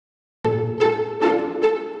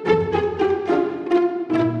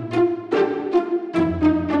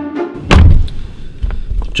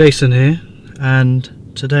Jason here,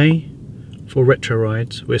 and today for Retro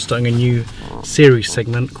Rides we're starting a new series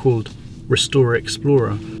segment called Restore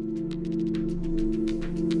Explorer.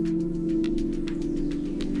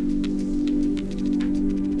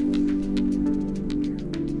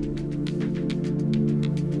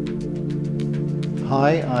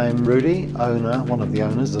 Hi, I'm Rudy, one of the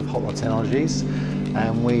owners of Hot Rod Technologies,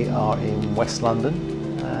 and we are in West London,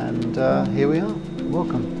 and here we are.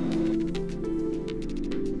 Welcome.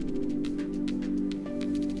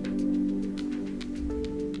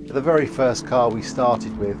 The very first car we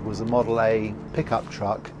started with was a Model A pickup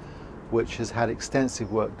truck, which has had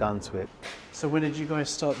extensive work done to it. So when did you guys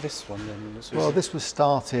start this one then? Well, this was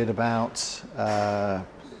started about 9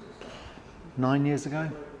 years ago.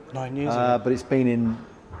 9 years ago? But it's been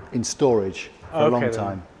in storage for a long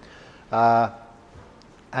time.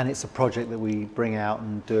 And it's a project that we bring out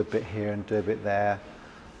and do a bit here and do a bit there.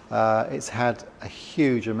 It's had a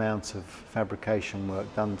huge amount of fabrication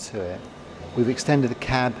work done to it. We've extended the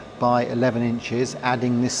cab by 11 inches,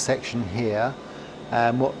 adding this section here.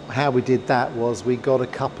 How we did that was we got a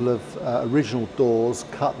couple of original doors,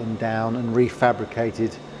 cut them down and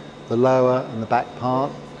refabricated the lower and the back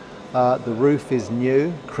part. The roof is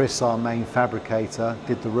new. Chris, our main fabricator,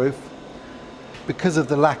 did the roof. Because of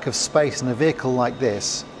the lack of space in a vehicle like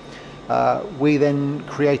this, we then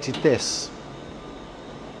created this.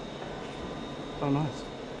 Oh, nice.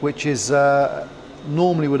 Which is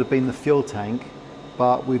normally would have been the fuel tank,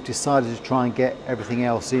 but we've decided to try and get everything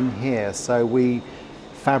else in here. So we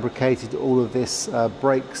fabricated all of this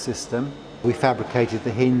brake system. We fabricated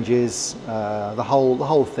the hinges. The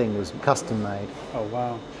whole thing was custom made. Oh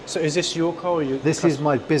wow! So is this your car? Or this is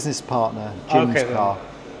my business partner, Jim's car.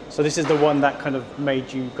 So this is the one that kind of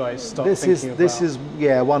made you guys start thinking about. This is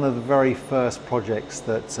one of the very first projects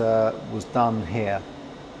that was done here.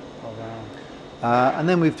 Oh wow! And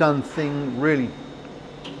then we've done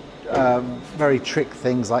very trick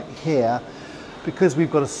things like here, because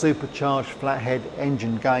we've got a supercharged flathead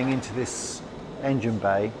engine going into this engine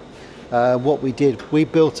bay. What we did, we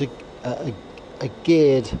built a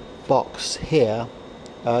geared box here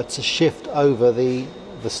to shift over the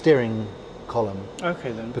steering column.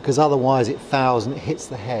 Okay then. Because otherwise it fouls and it hits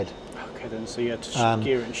the head. Okay then, so you had to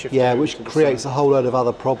gear it and shift it. Yeah, which creates a whole load of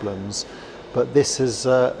other problems. But this has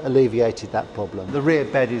alleviated that problem. The rear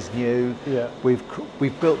bed is new. Yeah. We've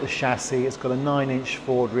built the chassis. It's got a 9-inch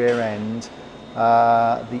Ford rear end.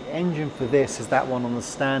 The engine for this is that one on the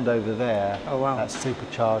stand over there. Oh wow! That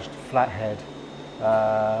supercharged flathead.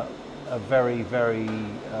 A very, very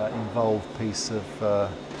involved piece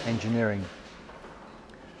of engineering.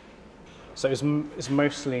 So it's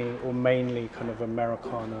mostly or mainly kind of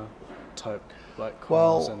Americana type like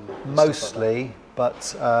cars. Well, and mostly, like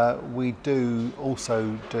but we do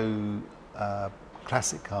also do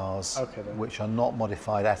classic cars, which are not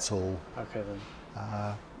modified at all. Okay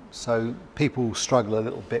then. So people struggle a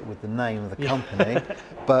little bit with the name of the company,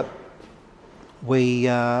 but we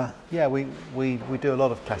do a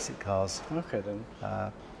lot of classic cars. Okay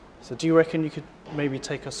then. So do you reckon you could maybe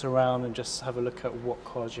take us around and just have a look at what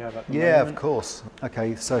cars you have at the moment? Yeah, of course.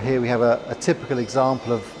 Okay, so here we have a typical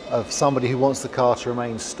example of somebody who wants the car to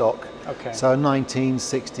remain stock. Okay. So a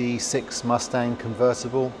 1966 Mustang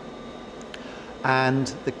convertible,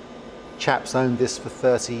 and the chap's owned this for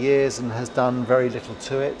 30 years and has done very little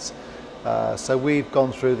to it. So we've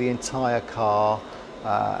gone through the entire car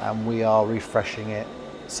and we are refreshing it.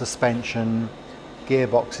 Suspension,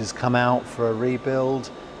 gearboxes come out for a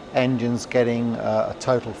rebuild, engines getting a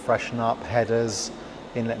total freshen up, headers,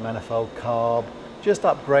 inlet manifold carb, just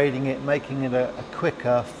upgrading it, making it a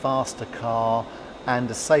quicker, faster car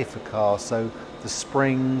and a safer car. So the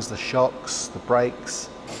springs, the shocks, the brakes,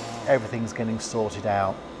 everything's getting sorted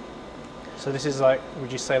out. So this is like,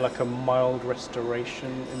 would you say like a mild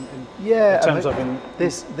restoration in terms of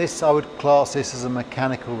this I would class this as a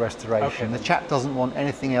mechanical restoration. Okay. The chap doesn't want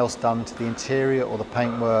anything else done to the interior or the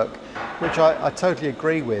paintwork, which I totally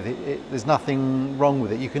agree with. There's nothing wrong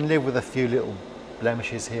with it. You can live with a few little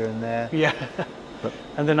blemishes here and there. Yeah.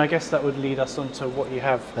 And then I guess that would lead us onto what you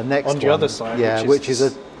have the next on the other side. Yeah, which is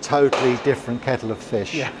a totally different kettle of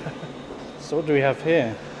fish. Yeah. So what do we have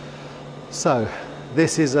here? So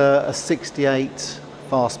this is a 68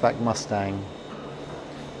 fastback Mustang.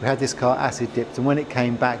 We had this car acid dipped, and when it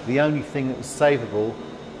came back, the only thing that was savable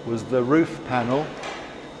was the roof panel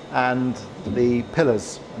and the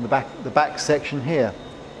pillars and the back section here.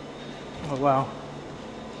 Oh wow.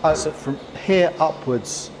 So from here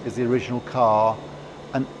upwards is the original car,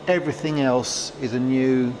 and everything else is a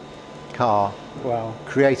new car. Wow.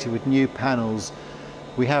 Created with new panels.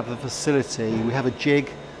 We have the facility, we have a jig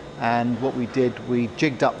and what we did, we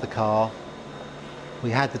jigged up the car, we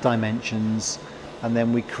had the dimensions, and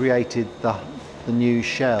then we created the new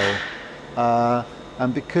shell.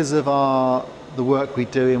 And because of the work we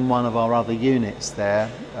do in one of our other units there,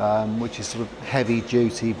 which is sort of heavy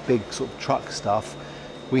duty, big sort of truck stuff,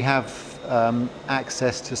 we have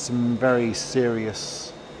access to some very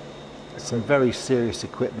serious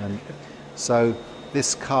equipment. So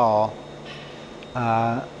this car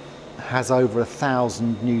has over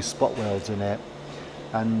 1,000 new spot welds in it,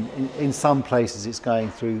 and in some places it's going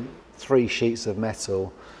through 3 sheets of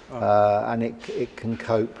metal, and it can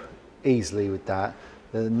cope easily with that.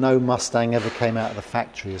 No Mustang ever came out of the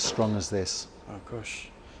factory as strong as this. Oh gosh.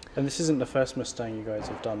 And this isn't the first Mustang you guys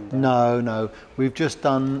have done, though? No. We've just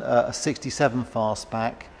done a 67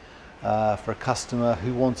 fastback for a customer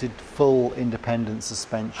who wanted full independent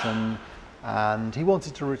suspension, and he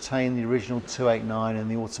wanted to retain the original 289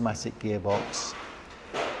 and the automatic gearbox,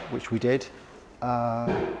 which we did.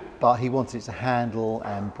 But he wanted it to handle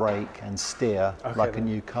and brake and steer like a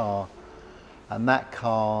new car. And that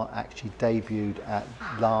car actually debuted at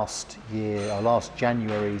last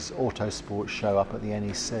January's Autosport show up at the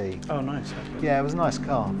NEC. Oh, nice. Okay. Yeah, it was a nice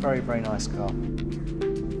car. Very, very nice car.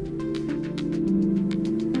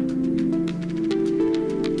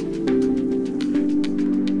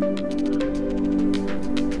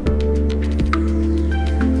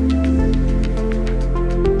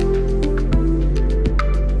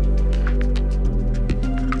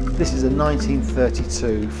 This is a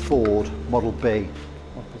 1932 Ford Model B,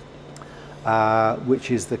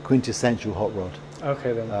 which is the quintessential hot rod.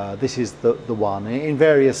 Okay then. This is the one, in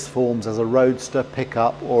various forms, as a roadster,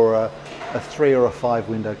 pickup, or a 3 or a 5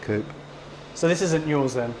 window coupe. So this isn't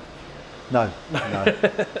yours then? No.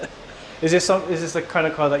 Is this the kind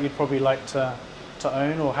of car that you'd probably like to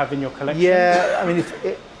own or have in your collection? Yeah, I mean,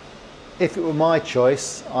 if it were my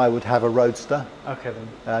choice, I would have a roadster. Okay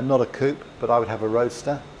then. Not a coupe, but I would have a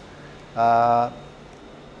roadster. And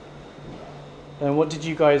what did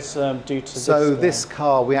you guys do to this? So this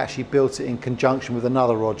car, we actually built it in conjunction with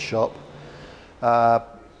another rod shop.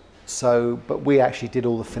 But we actually did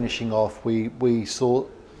all the finishing off. We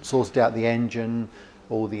sorted out the engine,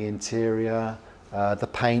 all the interior, the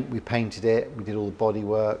paint. We painted it. We did all the body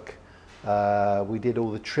work. We did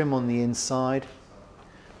all the trim on the inside,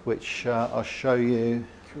 which I'll show you.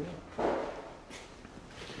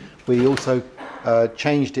 We also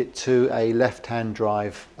changed it to a right-hand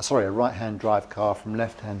drive car from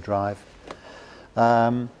left-hand drive.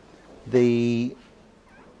 Oh,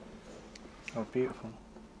 beautiful.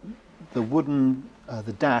 The wooden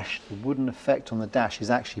effect on the dash is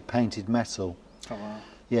actually painted metal. Oh wow.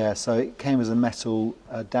 Yeah, so it came as a metal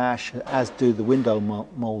dash, as do the window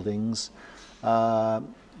mouldings. They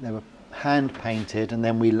were hand painted, and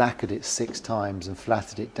then we lacquered it 6 times and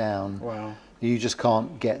flatted it down. Wow. You just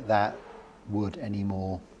can't get that wood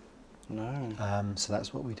anymore. No. So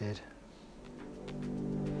that's what we did.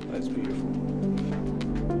 That's beautiful.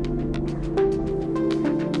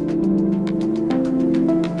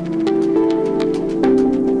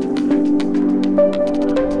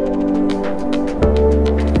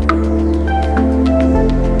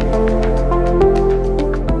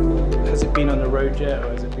 Has it been on the road yet,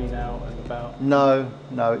 or has it been out and about? No,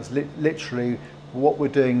 it's literally what we're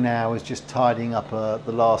doing now is just tidying up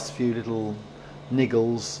the last few little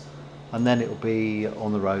niggles, and then it'll be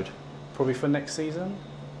on the road. Probably for next season?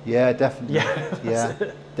 Yeah, definitely. Yeah,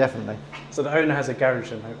 definitely. So the owner has a garage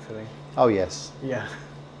then, hopefully? Oh, yes. Yeah.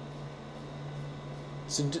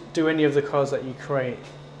 So do any of the cars that you create,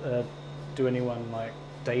 do anyone like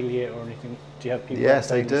daily it or anything? Do you have people? Yes,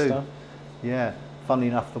 they daily do. Stuff? Yeah. Funnily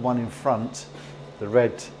enough, the one in front, the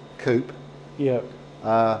red coupe, Yeah.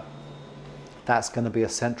 that's going to be a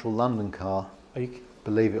central London car,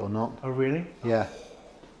 believe it or not. Oh, really? Yeah.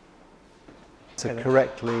 It's a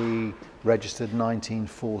correctly registered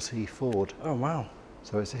 1940 Ford. Oh, wow.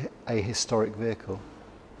 So it's a historic vehicle.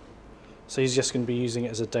 So he's just going to be using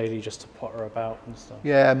it as a daily just to potter about and stuff?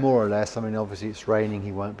 Yeah, more or less. I mean, obviously it's raining,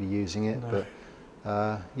 he won't be using it, No.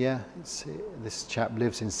 but yeah, this chap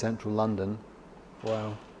lives in central London.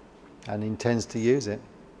 Wow. And intends to use it.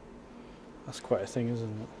 That's quite a thing,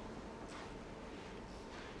 isn't it?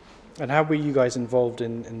 And how were you guys involved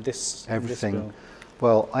in this? Everything. In this build?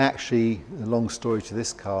 Well, a long story to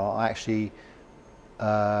this car, I actually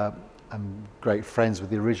am great friends with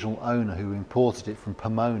the original owner who imported it from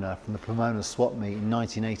Pomona, from the Pomona swap meet in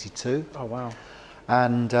 1982. Oh, wow.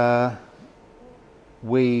 And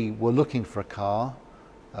we were looking for a car,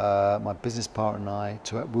 my business partner and I,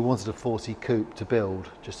 we wanted a 40 coupe to build,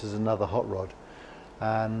 just as another hot rod.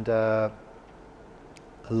 And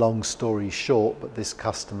a long story short, but this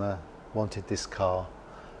customer wanted this car,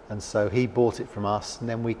 and so he bought it from us, and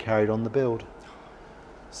then we carried on the build.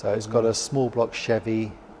 So it's got a small block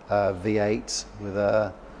Chevy V8 with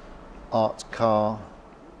a art car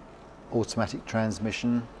automatic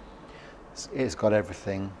transmission. It's got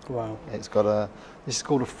everything. Wow. It's got this is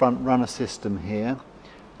called a front runner system here,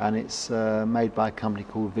 and it's made by a company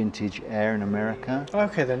called Vintage Air in America.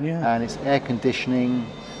 Okay then, yeah. And it's air conditioning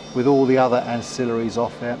with all the other ancillaries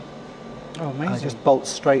off it. Oh, amazing. And it just bolts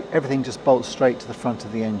straight, everything just bolts straight to the front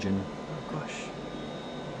of the engine. Oh gosh.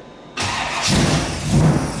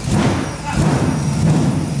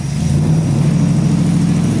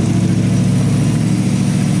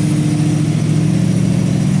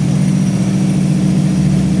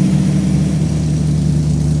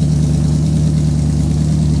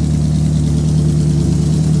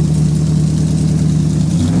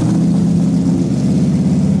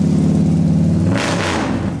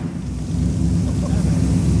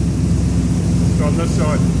 On this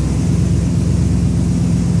side.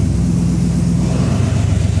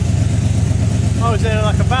 Oh, is there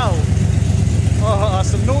like a valve? Oh,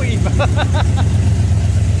 that's a naughty valve.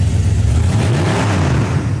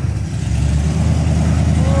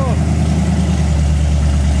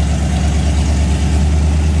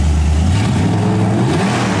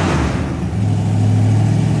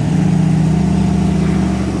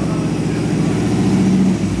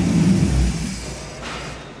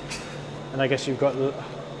 And I guess you've got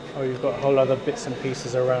you've got whole other bits and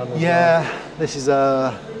pieces around as well. This is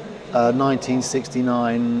a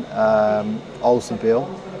 1969 Oldsmobile,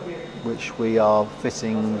 which we are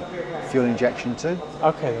fitting fuel injection to,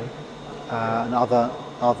 Okay then. and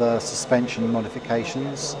other suspension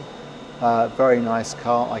modifications. Very nice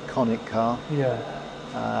car, iconic car. Yeah.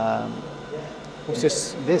 What's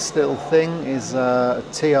this? This little thing is a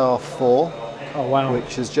TR4. Oh wow.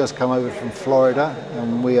 Which has just come over from Florida,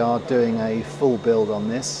 and we are doing a full build on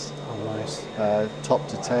this, Oh nice. top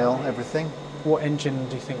to tail, everything. What engine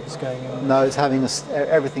do you think is going in? No, it's having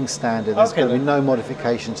everything standard. There's Okay, going to be then. no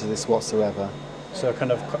modification to this whatsoever. So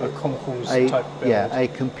kind of a concours A, type build. yeah, a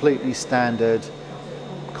completely standard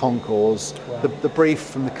concours. Wow. The brief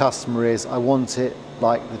from the customer is, I want it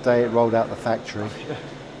like the day it rolled out the factory.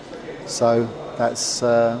 So that's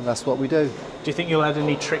what we do. Do you think you'll add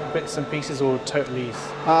any trick bits and pieces, or totally?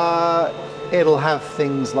 It'll have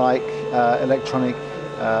things like electronic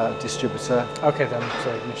distributor, Okay then.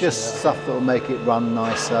 So ignition, just stuff that will make it run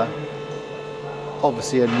nicer.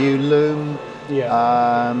 Obviously a new loom,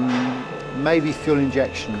 maybe fuel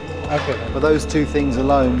injection. Okay then. But those two things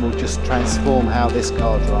alone will just transform how this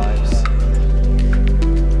car drives.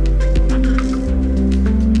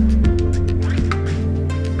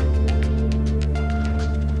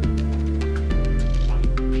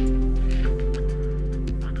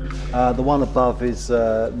 The one above is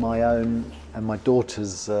my own and my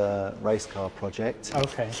daughter's race car project.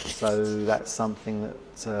 Okay. So that's something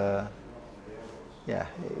that,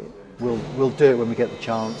 we'll do it when we get the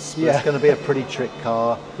chance. But it's going to be a pretty trick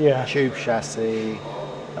car. Yeah. Tube chassis.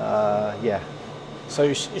 So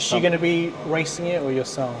is she going to be racing it or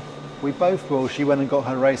yourself? We both will. She went and got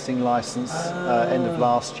her racing license end of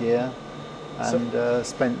last year, and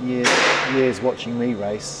spent years watching me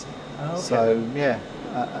race. Okay. So yeah.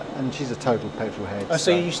 And she's a total petrol head. Oh,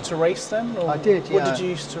 so you used to race then? Or I did, yeah. What did you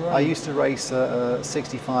used to run? I used to race a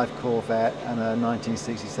 65 Corvette and a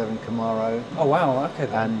 1967 Camaro. Oh wow, okay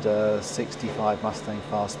then. And a 65 Mustang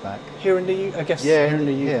Fastback. Here in the I guess Yeah, here in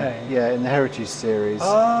the UK. Yeah, in the Heritage Series.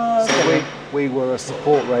 Oh, okay. So we were a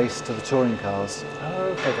support race to the touring cars, Oh,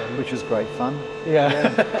 okay then. which was great fun.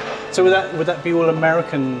 Yeah. So would that be all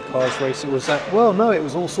American cars racing? Was that? Well, no, it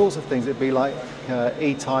was all sorts of things. It'd be like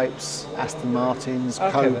E-Types, Aston Martins,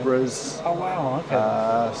 Okay, then. Cobras. Oh wow,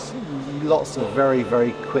 okay. Lots of very,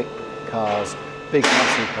 very quick cars, big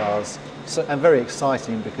muscle cars, So- and very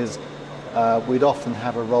exciting because we'd often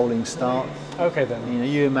have a rolling start. Okay then. You know,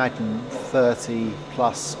 you imagine 30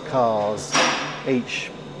 plus cars,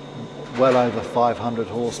 each well over 500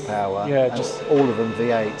 horsepower. Yeah, and just- all of them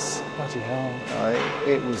V8s. Bloody hell.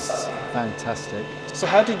 It was fantastic. So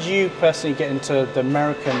how did you personally get into the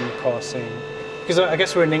American car scene? Because I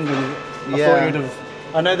guess we're in England. I Yeah. thought you'd have.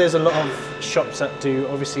 I know there's a lot of shops that do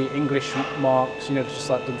obviously English marks, you know, just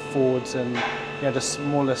like the Fords and the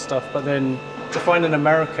smaller stuff. But then to find an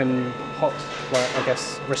American hot, like I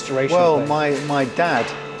guess restoration. Well, place. my dad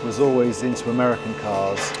was always into American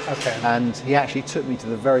cars. Okay. And he actually took me to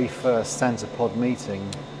the very first Santa Pod meeting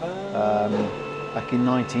back in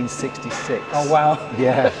 1966. Oh wow.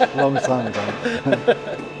 Yeah, long time ago.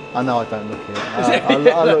 I know I don't look it.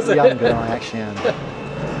 I look younger than I actually am.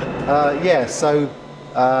 So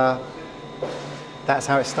That's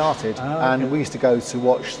how it started. Ah, okay. And we used to go to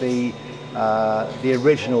watch the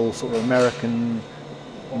original sort of American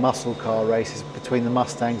muscle car races between the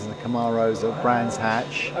Mustangs and the Camaros at Brands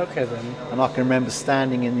Hatch. Okay then. And I can remember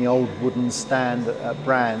standing in the old wooden stand at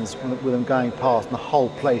Brands with them going past, and the whole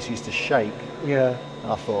place used to shake. Yeah.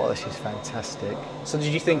 And I thought, oh, this is fantastic. So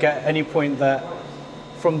did you think at any point that,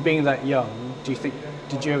 from being that young, did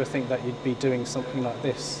you ever think that you'd be doing something like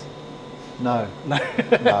this? No. No.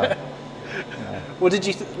 No. What did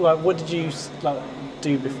you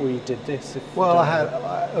do before you did this? Well,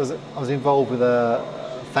 I was involved with a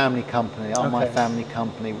family company, my family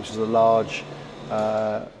company, which was a large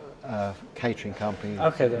catering company in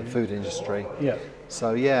the food industry. Yeah.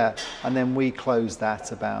 So yeah, and then we closed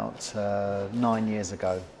that about 9 years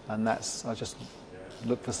ago, and I just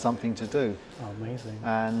looked for something to do. Oh, amazing.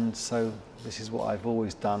 And so this is what I've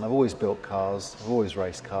always done. I've always built cars. I've always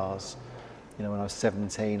raced cars. You know, when I was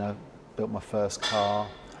 17, I built my first car.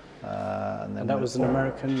 And that was an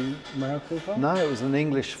American car? No, it was an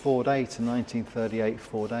English Ford 8, a 1938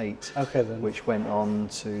 Ford 8, okay, then. Which went on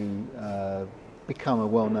to become a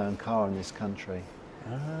well-known car in this country.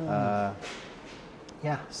 Ah.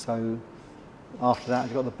 Yeah, so after that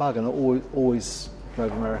I got the bug, and I always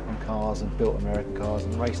drove American cars and built American cars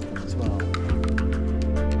and raced them as well.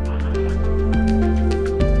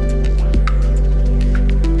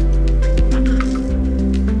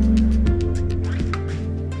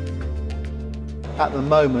 At the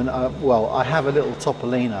moment, I have a little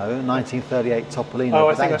Topolino, a 1938 Topolino. Oh,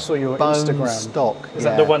 I think I saw your Instagram. Stock. Is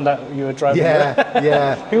that the one that you were driving? Yeah,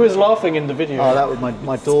 yeah. Who was laughing in the video? Oh, that was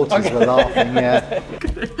my daughters were laughing, yeah.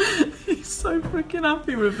 He's so freaking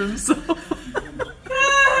happy with himself.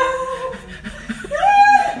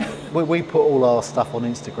 We put all our stuff on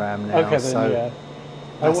Instagram now. Okay, then, so yeah.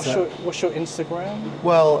 What's your Instagram?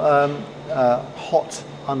 Well,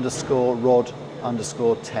 hot_rod_tech.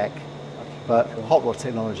 But cool. Hot Rod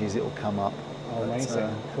Technologies, it will come up. Oh, amazing.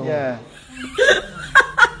 Cool. Yeah.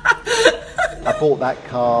 I bought that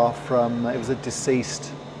car from, it was a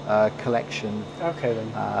deceased collection. Okay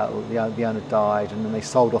then. The owner died, and then they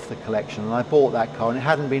sold off the collection. And I bought that car, and it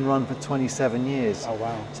hadn't been run for 27 years. Oh,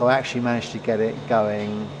 wow. So I actually managed to get it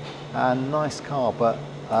going. And nice car, but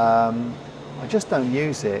I just don't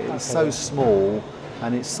use it. It's so small,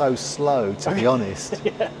 and it's so slow, to be honest.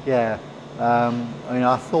 Yeah. I mean,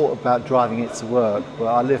 I thought about driving it to work, but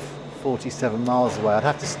I live 47 miles away. I'd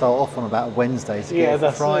have to start off on about Wednesday to get it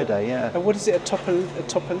for Friday. Yeah. And what is it? A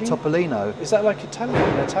Topolino? Topolino. Is that like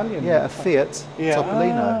Italian? Yeah, a Fiat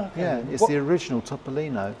Topolino. Ah, okay. Yeah, it's the original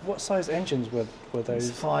Topolino. What size engines were those?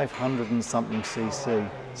 It's 500 and something cc.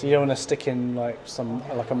 So you don't want to stick in like a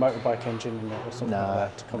motorbike engine in it or something like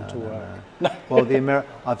that to come to work? No. Well,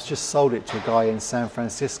 I've just sold it to a guy in San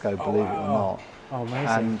Francisco, believe it or not. Oh,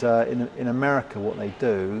 amazing. And in America, what they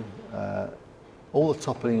do, all the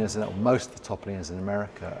Topolinos, or most of the Topolinos in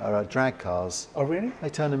America are drag cars. Oh, really? They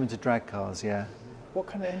turn them into drag cars, yeah. What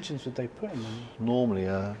kind of engines would they put in them? Normally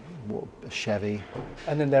a Chevy.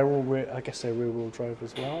 And then they're all, I guess they're rear-wheel drive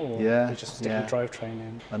as well? Or yeah. they just stick the drivetrain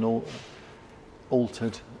in? An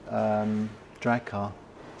altered drag car,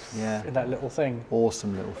 yeah. In that little thing?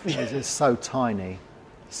 Awesome little thing. It's so tiny,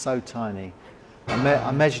 so tiny.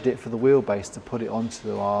 I measured it for the wheelbase to put it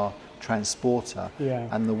onto our transporter,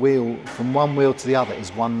 and the wheel, from one wheel to the other,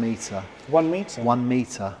 is 1 metre. 1 metre? 1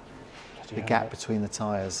 metre, the gap between the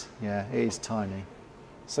tyres. Yeah, it is tiny.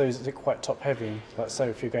 So is it quite top heavy? Like, so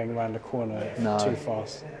if you're going around a corner too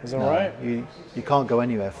fast, is it all no, right? You can't go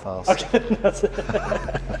anywhere fast. Okay, that's it.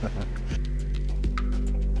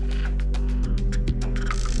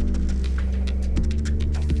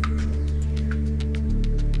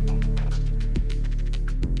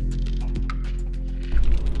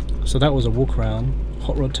 So that was a walk around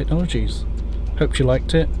Hot Rod Technologies. Hope you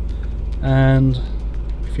liked it, and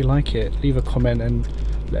if you like it, leave a comment and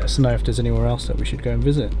let us know if there's anywhere else that we should go and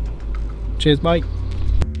visit. Cheers, bye!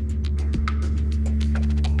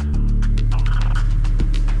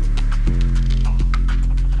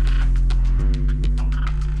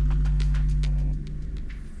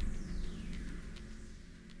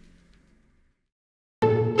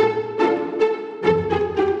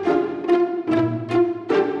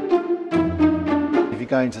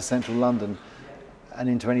 Going to central London and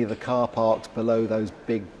into any of the car parks below those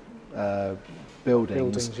big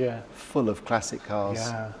buildings full of classic cars.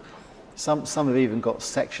 Yeah. Some have even got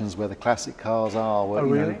sections where the classic cars are. Where,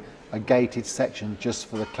 really? A gated section just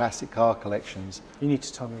for the classic car collections. You need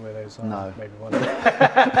to tell me where those are. No. Maybe one day.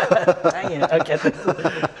 Dang it,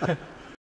 okay.